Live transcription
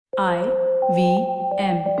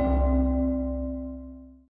IVM.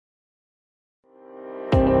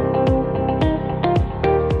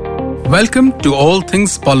 Welcome to All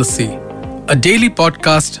Things Policy, a daily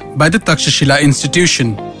podcast by the Takshashila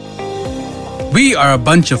Institution. We are a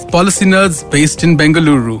bunch of policy nerds based in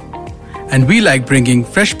Bengaluru, and we like bringing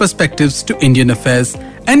fresh perspectives to Indian affairs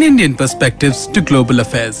and Indian perspectives to global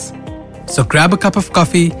affairs. So grab a cup of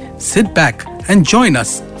coffee, sit back, and join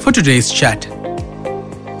us for today's chat.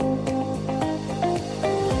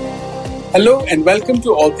 Hello and welcome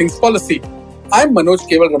to All Things Policy. I'm Manoj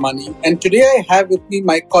Keval Ramani, and today I have with me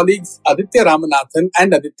my colleagues Aditya Ramanathan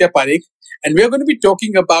and Aditya Parikh, and we are going to be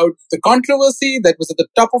talking about the controversy that was at the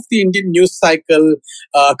top of the Indian news cycle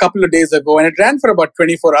a couple of days ago, and it ran for about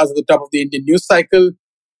 24 hours at the top of the Indian news cycle.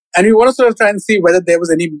 And we want to sort of try and see whether there was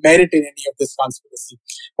any merit in any of this conspiracy.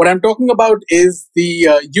 What I'm talking about is the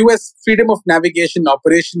US Freedom of Navigation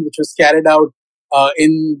operation, which was carried out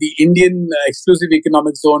in the Indian exclusive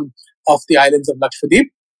economic zone of the islands of Lakshadweep.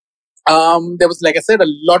 There was, like I said, a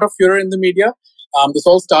lot of furor in the media. This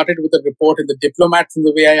all started with a report in the Diplomat, from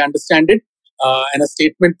the way I understand it, and a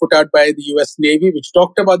statement put out by the US Navy, which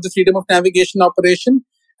talked about the Freedom of Navigation operation.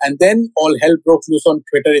 And then all hell broke loose on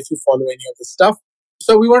Twitter if you follow any of this stuff.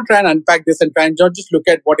 So we want to try and unpack this and try and not just look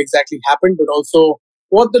at what exactly happened, but also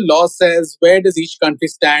what the law says, where does each country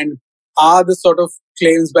stand, are the sort of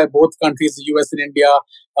claims by both countries, the US and India,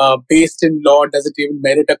 based in law? Does it even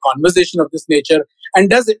merit a conversation of this nature? And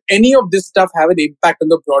does any of this stuff have an impact on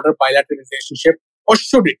the broader bilateral relationship, or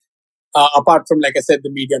should it, apart from, like I said, the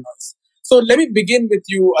media noise? So let me begin with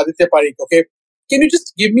you, Aditya Parikh, okay? Can you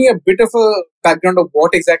just give me a bit of a background of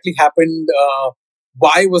what exactly happened?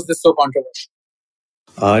 Why was this so controversial?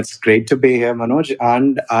 It's great to be here, Manoj.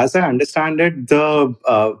 And as I understand it, the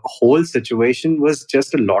whole situation was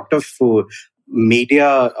just a lot of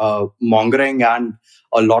media mongering and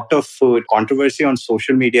a lot of controversy on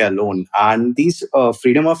social media alone. And these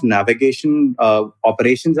freedom of navigation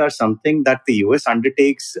operations are something that the US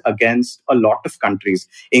undertakes against a lot of countries,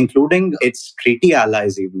 including its treaty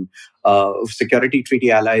allies, even security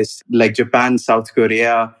treaty allies like Japan, South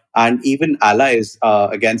Korea, and even allies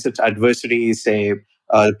against its adversaries, say,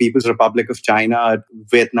 People's Republic of China,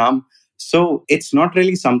 Vietnam. So it's not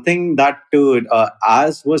really something that,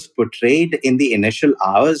 as was portrayed in the initial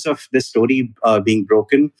hours of the story being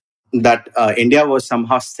broken, that India was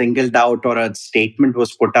somehow singled out, or a statement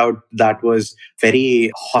was put out that was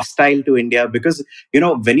very hostile to India. Because,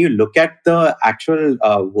 when you look at the actual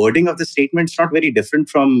wording of the statement, it's not very different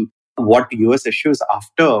from what US issues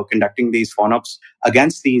after conducting these FONOPs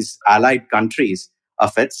against these allied countries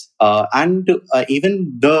of its. And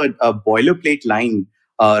even the boilerplate line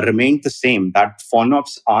remained the same, that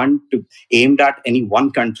FONOPs aren't aimed at any one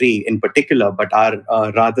country in particular, but are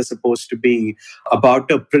rather supposed to be about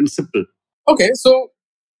a principle. Okay, so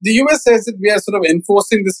the US says that we are sort of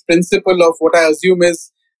enforcing this principle of what I assume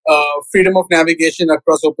is freedom of navigation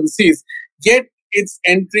across open seas, yet it's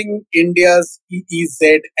entering India's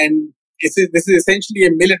EEZ, and this is essentially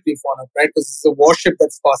a military FONOP, right? Because it's a warship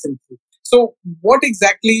that's passing through. So what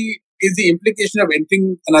exactly is the implication of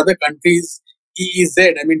entering another country's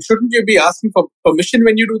EEZ? I mean, shouldn't you be asking for permission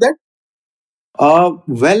when you do that?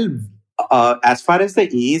 As far as the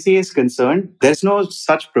EEZ is concerned, there's no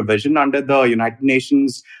such provision under the United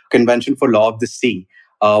Nations Convention for Law of the Sea,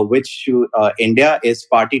 which India is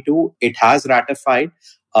party to. It has ratified,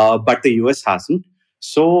 but the US hasn't.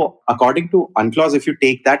 So according to UNCLOS, if you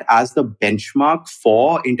take that as the benchmark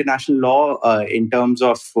for international law in terms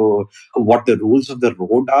of what the rules of the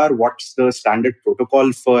road are, what's the standard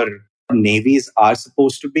protocol for navies are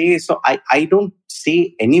supposed to be. So I don't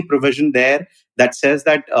see any provision there that says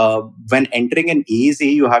that when entering an EEZ,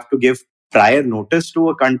 you have to give prior notice to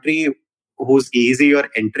a country whose EEZ you're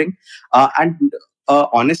entering.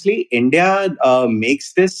 Honestly, India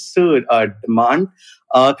makes this demand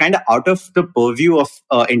kind of out of the purview of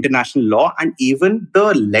international law, and even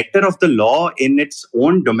the letter of the law in its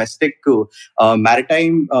own domestic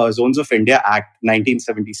Maritime Zones of India Act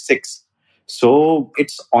 1976. So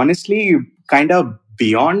it's honestly kind of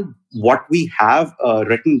beyond what we have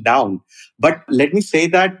written down. But let me say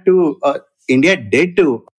that India did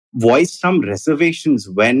voice some reservations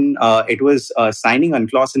when it was signing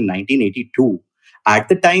UNCLOS in 1982. At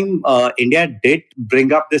the time, India did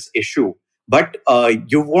bring up this issue, but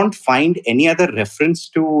you won't find any other reference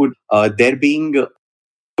to there being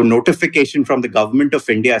a notification from the government of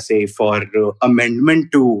India, say, for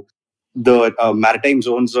amendment to the Maritime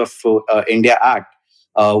Zones of India Act,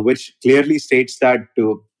 which clearly states that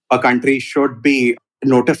a country should be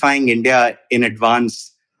notifying India in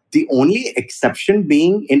advance The only exception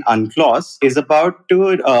being in UNCLOS is about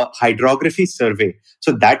hydrography survey.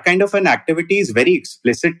 So that kind of an activity is very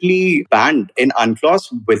explicitly banned in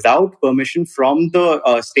UNCLOS without permission from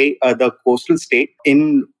the state, the coastal state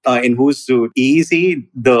in whose EEZ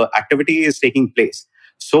the activity is taking place.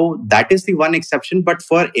 So that is the one exception. But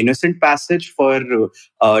for innocent passage, for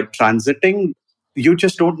transiting, you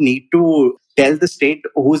just don't need to tell the state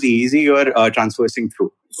whose EEZ you're transversing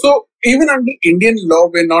through. So even under Indian law,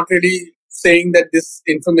 we're not really saying that this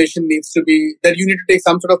information needs to be, that you need to take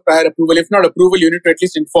some sort of prior approval. If not approval, you need to at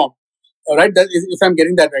least inform. All right, that is, if I'm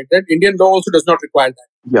getting that right, that Indian law also does not require that.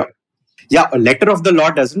 Yeah. Yeah, a letter of the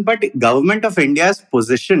law doesn't, but Government of India's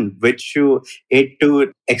position, which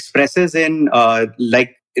it expresses in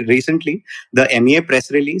like recently, the MEA press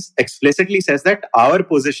release explicitly says that our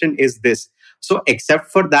position is this. So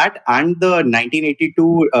except for that and the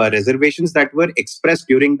 1982 reservations that were expressed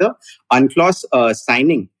during the UNCLOS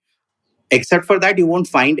signing, except for that, you won't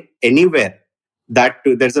find anywhere that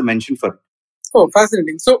there's a mention for it. Oh,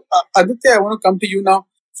 fascinating. So Aditya, I want to come to you now.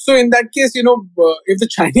 So in that case, if the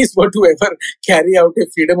Chinese were to ever carry out a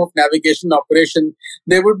freedom of navigation operation,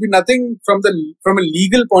 there would be nothing from a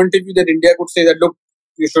legal point of view that India could say that, look,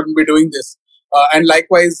 you shouldn't be doing this. And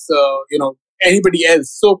likewise, anybody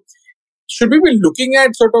else. So should we be looking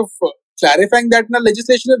at sort of clarifying that in our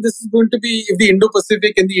legislation, if this is going to be, if the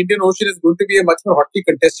Indo-Pacific and the Indian Ocean is going to be a much more hotly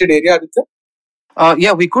contested area, Aditya?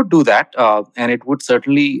 Yeah, we could do that, and it would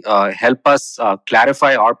certainly help us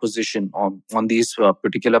clarify our position on these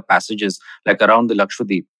particular passages, like around the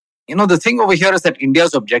Lakshadweep. The thing over here is that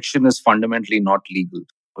India's objection is fundamentally not legal,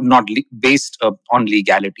 not based on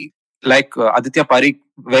legality. Like Aditya Parikh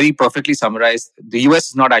very perfectly summarized, the US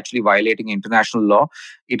is not actually violating international law.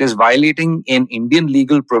 It is violating an Indian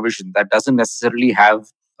legal provision that doesn't necessarily have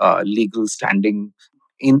legal standing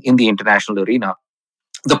in the international arena.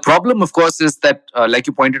 The problem, of course, is that, like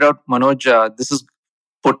you pointed out, Manoj, this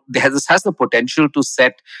has the potential to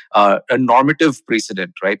set a normative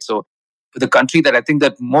precedent, right? So the country that I think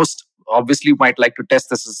that most obviously might like to test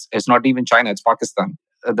this is not even China, it's Pakistan.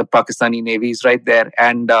 The Pakistani Navy is right there.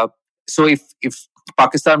 And so if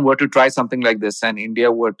Pakistan were to try something like this and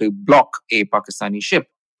India were to block a Pakistani ship,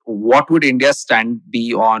 what would India's stand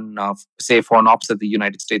be on, say, foreign ops that the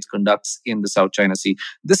United States conducts in the South China Sea?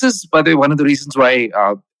 This is, by the way, one of the reasons why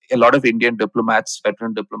a lot of Indian diplomats,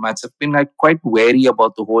 veteran diplomats, have been quite wary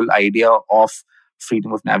about the whole idea of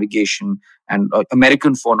freedom of navigation and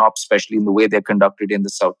American foreign ops, especially in the way they're conducted in the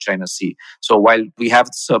South China Sea. So while we have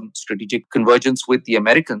some strategic convergence with the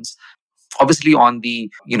Americans, obviously on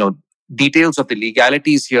the details of the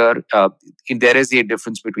legalities here, there is a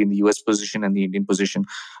difference between the US position and the Indian position.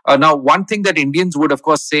 Now, one thing that Indians would, of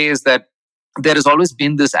course, say is that there has always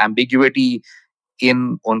been this ambiguity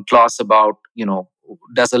in UNCLOS about,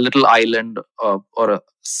 does a little island or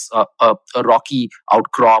a rocky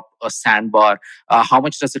outcrop, a sandbar, how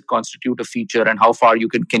much does it constitute a feature and how far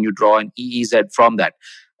can you draw an EEZ from that?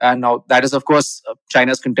 And now that is, of course,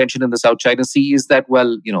 China's contention in the South China Sea is that,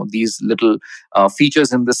 these little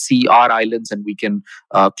features in the sea are islands and we can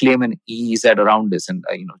claim an EEZ around this. And,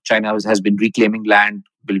 China has been reclaiming land,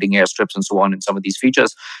 building airstrips and so on in some of these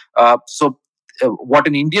features. So what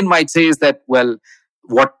an Indian might say is that,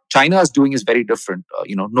 what China is doing is very different.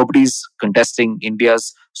 Nobody's contesting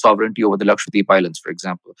India's sovereignty over the Lakshadweep Islands, for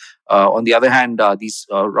example. On the other hand, these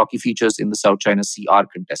rocky features in the South China Sea are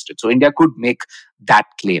contested. So India could make that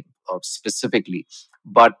claim specifically.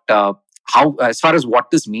 But how, as far as what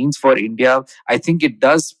this means for India, I think it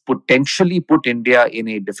does potentially put India in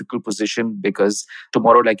a difficult position because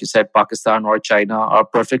tomorrow, like you said, Pakistan or China are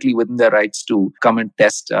perfectly within their rights to come and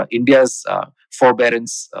test India's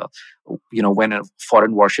forbearance, when a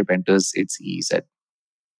foreign warship enters its EEZ.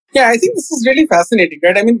 Yeah, I think this is really fascinating,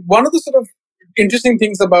 right? I mean, one of the sort of interesting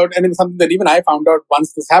things about, something that even I found out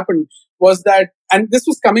once this happened was that, and this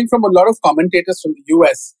was coming from a lot of commentators from the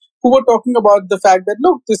US who were talking about the fact that,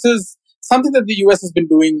 look, this is something that the US has been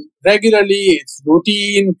doing regularly. It's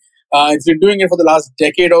routine. It's been doing it for the last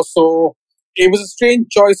decade or so. It was a strange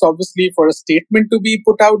choice, obviously, for a statement to be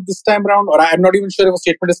put out this time around, or I'm not even sure if a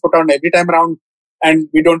statement is put out every time around and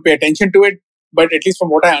we don't pay attention to it. But at least from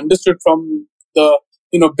what I understood from the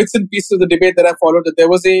bits and pieces of the debate that I followed, that there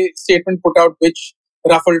was a statement put out which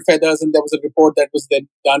ruffled feathers, and there was a report that was then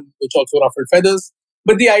done which also ruffled feathers.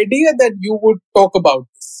 But the idea that you would talk about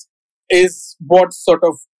this is what sort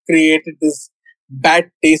of created this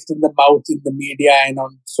bad taste in the mouth in the media and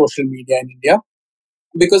on social media in India.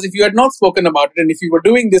 Because if you had not spoken about it, and if you were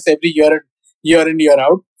doing this every year in, year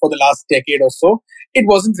out for the last decade or so, it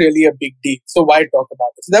wasn't really a big deal. So why talk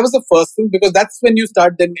about it? So that was the first thing, because that's when you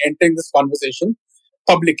start then entering this conversation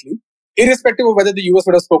publicly, irrespective of whether the US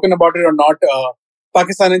would have spoken about it or not.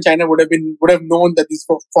 Pakistan and China would have known that these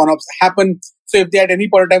FONOPs happen. So if they at any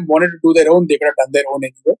point in time wanted to do their own, they could have done their own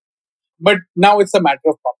anyway. But now it's a matter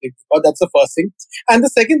of public record. That's the first thing. And the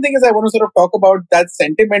second thing is I want to sort of talk about that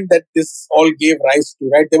sentiment that this all gave rise to,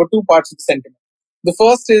 right? There were two parts of the sentiment. The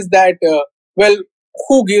first is that, well,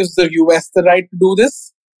 who gives the US the right to do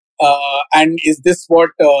this? And is this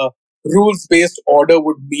what rules-based order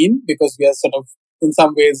would mean? Because we are sort of, in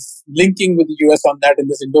some ways, linking with the US on that in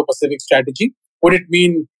this Indo-Pacific strategy. Would it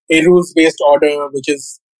mean a rules-based order which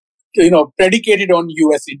is, predicated on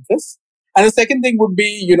US interests? And the second thing would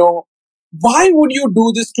be, why would you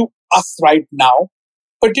do this to us right now,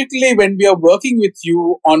 particularly when we are working with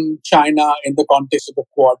you on China in the context of the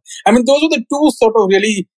Quad? I mean, those are the two sort of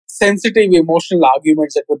really sensitive, emotional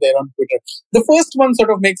arguments that were there on Twitter. The first one sort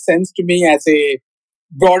of makes sense to me as a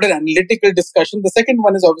broader analytical discussion. The second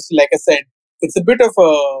one is obviously, like I said, it's a bit of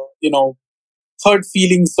a, hurt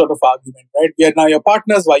feelings sort of argument, right? We are now your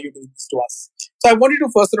partners. Why are you doing this to us? So I wanted to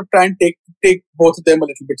first sort of try and take both of them a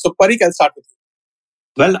little bit. So Parikh, I'll start with you.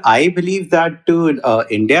 Well, I believe that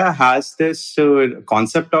India has this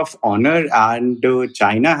concept of honor, and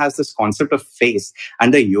China has this concept of face,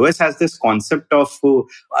 and the US has this concept of, for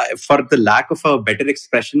the lack of a better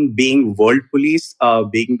expression, being world police,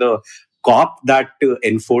 being the cop that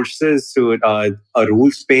enforces a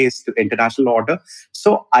rules-based international order.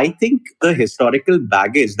 So I think the historical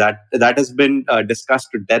baggage that has been discussed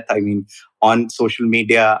to death, I mean, on social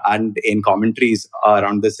media and in commentaries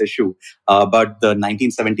around this issue, about the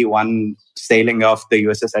 1971 sailing of the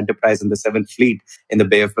USS Enterprise and the Seventh Fleet in the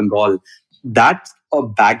Bay of Bengal, that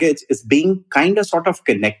baggage is being kind of sort of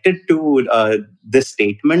connected to this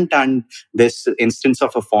statement and this instance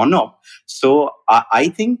of a FONOP. So I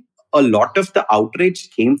think a lot of the outrage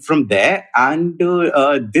came from there, and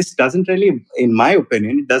this doesn't really, in my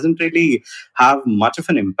opinion, it doesn't really have much of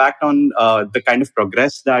an impact on the kind of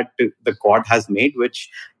progress that the Quad has made, which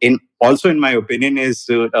in my opinion is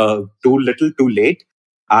too little too late.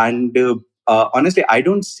 And honestly, I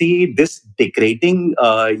don't see this degrading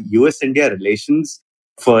US-India relations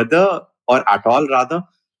further, or at all rather.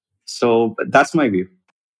 So that's my view.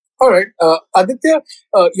 All right. Aditya,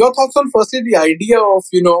 your thoughts on firstly the idea of,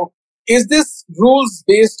 is this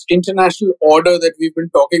rules-based international order that we've been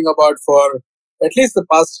talking about for at least the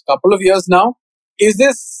past couple of years now, is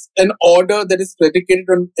this an order that is predicated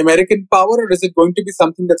on American power, or is it going to be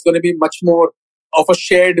something that's going to be much more of a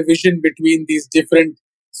shared vision between these different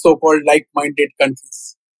so-called like-minded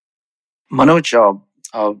countries? Manoj,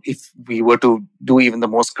 if we were to do even the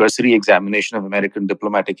most cursory examination of American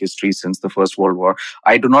diplomatic history since the First World War,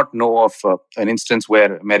 I do not know of an instance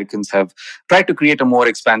where Americans have tried to create a more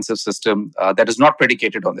expansive system that is not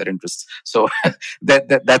predicated on their interests. So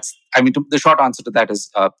that's, I mean, the short answer to that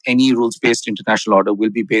is any rules-based international order will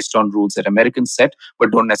be based on rules that Americans set,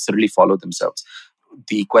 but don't necessarily follow themselves.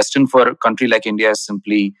 The question for a country like India is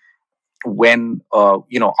simply, when,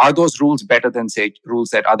 are those rules better than, say, rules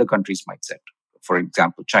that other countries might set? For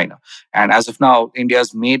example, China. And as of now, India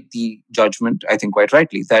has made the judgment, I think quite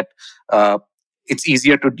rightly, that it's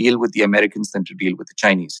easier to deal with the Americans than to deal with the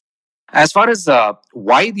Chinese. As far as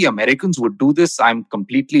why the Americans would do this, I'm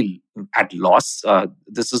completely at loss.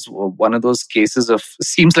 This is one of those cases of,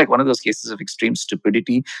 seems like one of those cases of extreme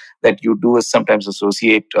stupidity that you do sometimes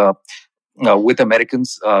associate with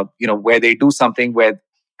Americans, where they do something where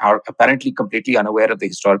are apparently completely unaware of the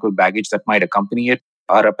historical baggage that might accompany it,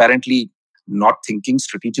 are apparently not thinking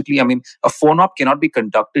strategically. I mean, a FONOP cannot be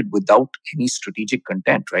conducted without any strategic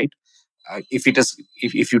content, right? If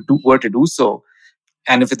you were to do so,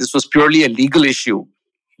 and if this was purely a legal issue,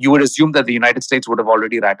 you would assume that the United States would have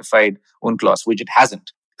already ratified UNCLOS, which it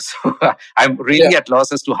hasn't. So I'm really at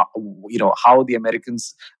loss as to how the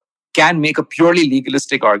Americans can make a purely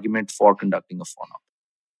legalistic argument for conducting a FONOP.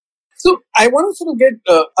 So I want to sort of get,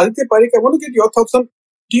 Aditya Parikh, I want to get your thoughts on,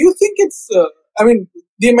 do you think it's,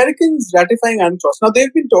 the Americans ratifying UNCLOS, now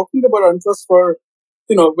they've been talking about UNCLOS for,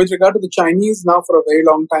 with regard to the Chinese now for a very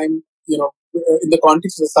long time, in the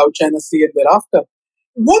context of the South China Sea and thereafter.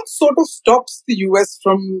 What sort of stops the US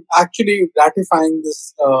from actually ratifying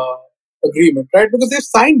this agreement, right? Because they've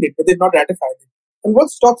signed it, but they've not ratified it. And what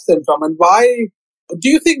stops them from? And why do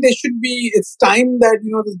you think it's time that,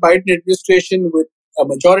 this Biden administration with a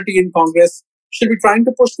majority in Congress should be trying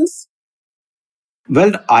to push this?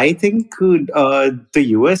 Well, I think the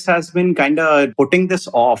US has been kind of putting this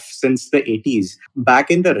off since the 80s.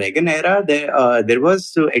 Back in the Reagan era, there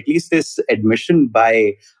was at least this admission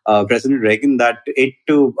by President Reagan that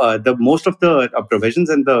the most of the provisions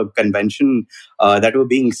in the convention that were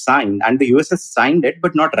being signed, and the US has signed it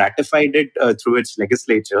but not ratified it through its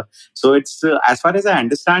legislature. So it's as far as I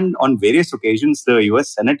understand, on various occasions the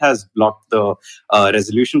US Senate has blocked the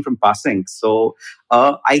resolution from passing. So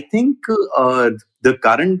I think the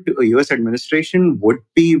current US administration would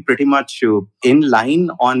be pretty much in line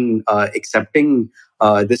on accepting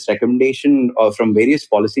this recommendation from various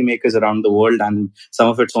policymakers around the world and some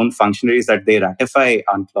of its own functionaries that they ratify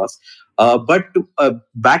UNCLOS. But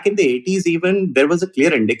back in the 80s, even, there was a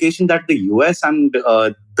clear indication that the US and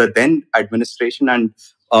the then administration and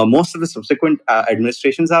most of the subsequent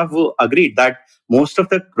administrations have agreed that most of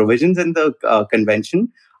the provisions in the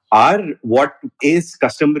convention are what is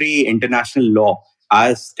customary international law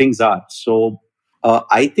as things are. So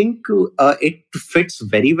I think it fits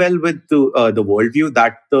very well with the worldview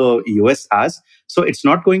that the US has. So it's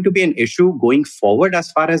not going to be an issue going forward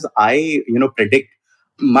as far as I predict.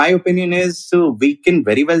 My opinion is we can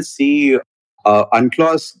very well see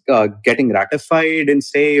UNCLOS getting ratified in,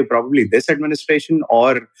 say, probably this administration,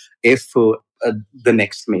 or if the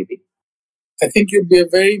next, maybe. I think you'd be a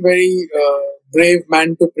very, very brave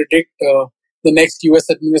man to predict the next US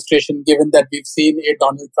administration, given that we've seen a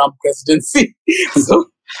Donald Trump presidency. So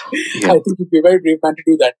I think you'd be a very brave man to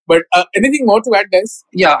do that. But anything more to add, guys?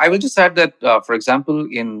 Yeah, I will just add that, for example,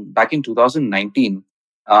 back in 2019,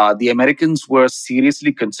 the Americans were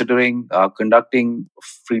seriously considering conducting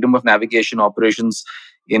freedom of navigation operations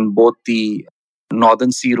in both the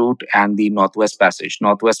Northern Sea Route and the Northwest Passage.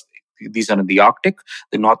 These are in the Arctic.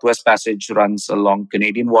 The Northwest Passage runs along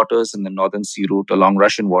Canadian waters and the Northern Sea Route along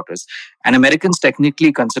Russian waters. And Americans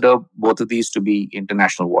technically consider both of these to be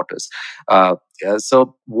international waters.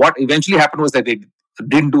 So what eventually happened was that they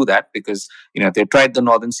didn't do that because, if they tried the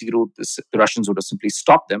Northern Sea Route, the Russians would have simply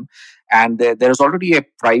stopped them. And there is already a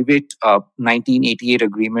private 1988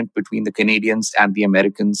 agreement between the Canadians and the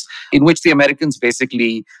Americans, in which the Americans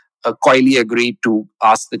basically coyly agreed to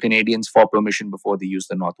ask the Canadians for permission before they use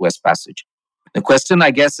the Northwest Passage. The question,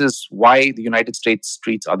 I guess, is why the United States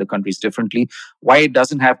treats other countries differently, why it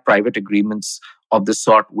doesn't have private agreements of this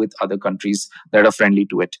sort with other countries that are friendly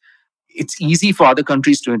to it. It's easy for other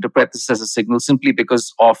countries to interpret this as a signal simply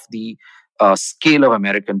because of the scale of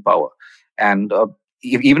American power. And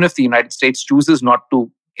even if the United States chooses not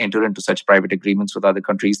to enter into such private agreements with other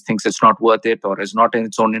countries, thinks it's not worth it or is not in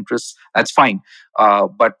its own interests, that's fine.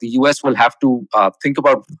 But the US will have to think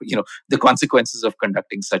about the consequences of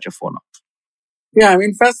conducting such a phone-op. Yeah,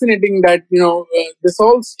 fascinating that, this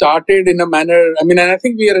all started in a manner, and I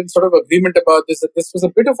think we are in sort of agreement about this, that this was a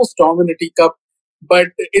bit of a storm in a teacup, but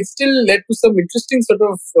it still led to some interesting sort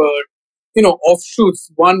of, offshoots.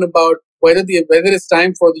 One about whether it's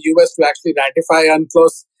time for the US to actually ratify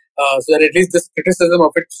UNCLOS, so that at least this criticism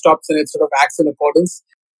of it stops and it sort of acts in accordance.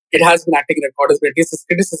 It has been acting in accordance, but at least this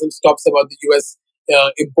criticism stops about the US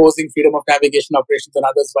imposing freedom of navigation operations on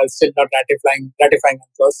others while still not ratifying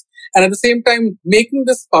UNCLOS. And at the same time, making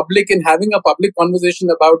this public and having a public conversation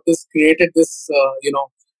about this created this,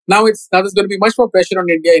 now there's going to be much more pressure on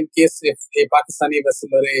India in case if a Pakistani vessel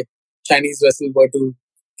or a Chinese vessel were to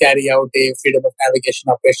carry out a freedom of navigation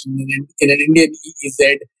operation in an Indian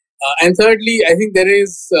EEZ. And thirdly, I think there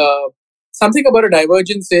is something about a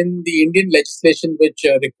divergence in the Indian legislation which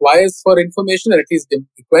requires for information, or at least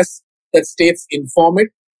requests that states inform it,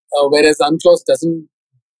 whereas UNCLOS doesn't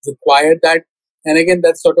require that. And again,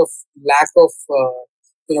 that sort of lack of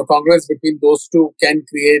congruence between those two can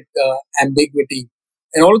create ambiguity.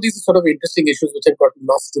 And all of these are sort of interesting issues which have gotten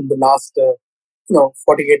lost in the last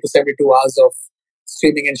 48 to 72 hours of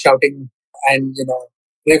screaming and shouting and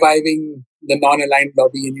reviving the non-aligned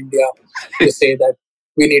lobby in India to say that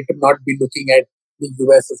we need to not be looking at the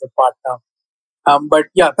US as a partner. But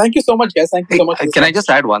yeah, thank you so much, guys. Thank you so much. Can I just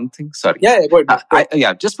add one thing? Sorry. Yeah, go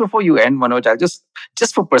ahead. Just before you end, Manoj, I'll just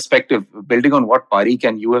for perspective, building on what Parikh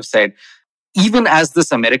and you have said, even as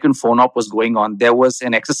this American phone-op was going on, there was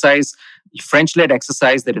an exercise, French-led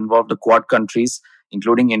exercise that involved the Quad countries,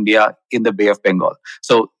 including India, in the Bay of Bengal.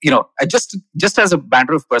 So, just as a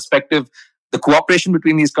matter of perspective, the cooperation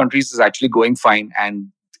between these countries is actually going fine. And,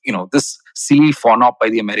 this silly phone-op by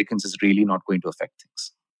the Americans is really not going to affect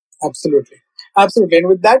things. Absolutely. And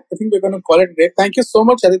with that, I think we're going to call it a day. Thank you so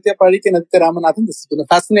much, Aditya Parikh and Aditya Ramanathan. This has been a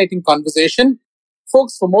fascinating conversation.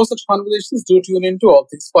 Folks, for more such conversations, do tune in to All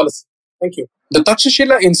Things Policy. Thank you. The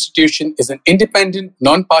Takshashila Institution is an independent,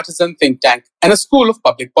 non-partisan think tank and a school of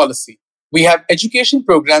public policy. We have education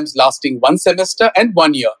programs lasting 1 semester and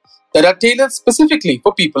 1 year that are tailored specifically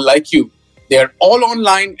for people like you. They are all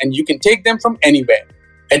online and you can take them from anywhere.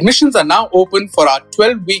 Admissions are now open for our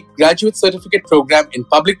 12-week graduate certificate program in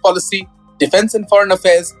public policy, defense and foreign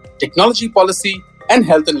affairs, technology policy, and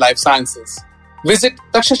health and life sciences. Visit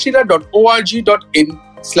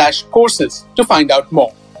takshashila.org.in/courses to find out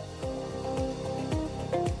more.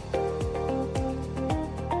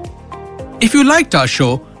 If you liked our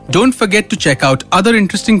show, don't forget to check out other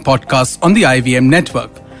interesting podcasts on the IVM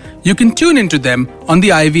network. You can tune into them on the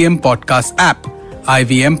IVM Podcast app,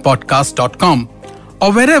 ivmpodcast.com,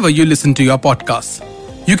 or wherever you listen to your podcasts.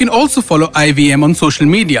 You can also follow IVM on social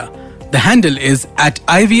media. The handle is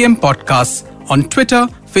 @IVM Podcasts on Twitter,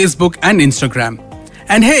 Facebook, and Instagram.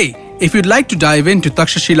 And hey, if you'd like to dive into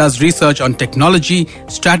Takshashila's research on technology,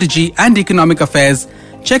 strategy, and economic affairs,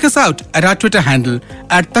 check us out at our Twitter handle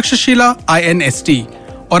 @TakshashilaINST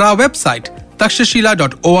or our website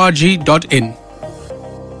takshashila.org.in.